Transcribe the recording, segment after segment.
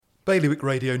Bailiwick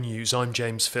Radio News, I'm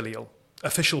James Filial.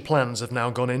 Official plans have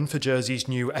now gone in for Jersey's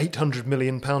new £800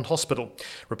 million hospital.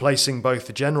 Replacing both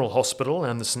the General Hospital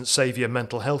and the St Saviour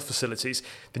mental health facilities,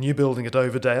 the new building at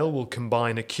Overdale will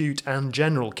combine acute and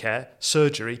general care,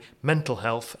 surgery, mental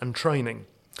health and training.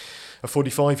 A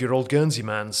 45-year-old Guernsey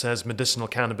man says medicinal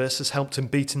cannabis has helped him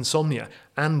beat insomnia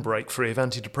and break free of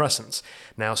antidepressants.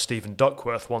 Now Stephen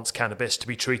Duckworth wants cannabis to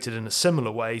be treated in a similar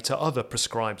way to other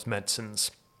prescribed medicines.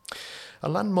 A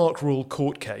landmark rural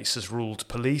court case has ruled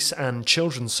police and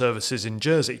children's services in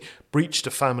Jersey breached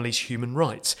a family's human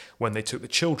rights when they took the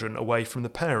children away from the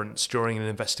parents during an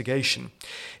investigation.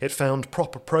 It found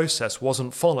proper process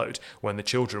wasn't followed when the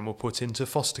children were put into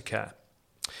foster care.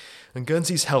 And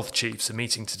Guernsey's health chiefs are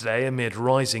meeting today amid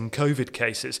rising COVID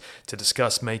cases to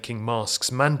discuss making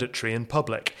masks mandatory in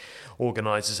public.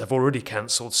 Organisers have already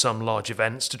cancelled some large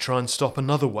events to try and stop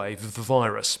another wave of the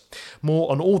virus.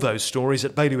 More on all those stories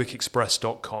at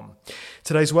bailiwickexpress.com.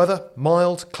 Today's weather,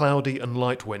 mild, cloudy and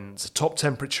light winds, a top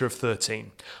temperature of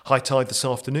 13. High tide this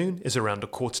afternoon is around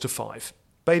 4:45.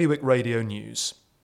 Bailiwick Radio News.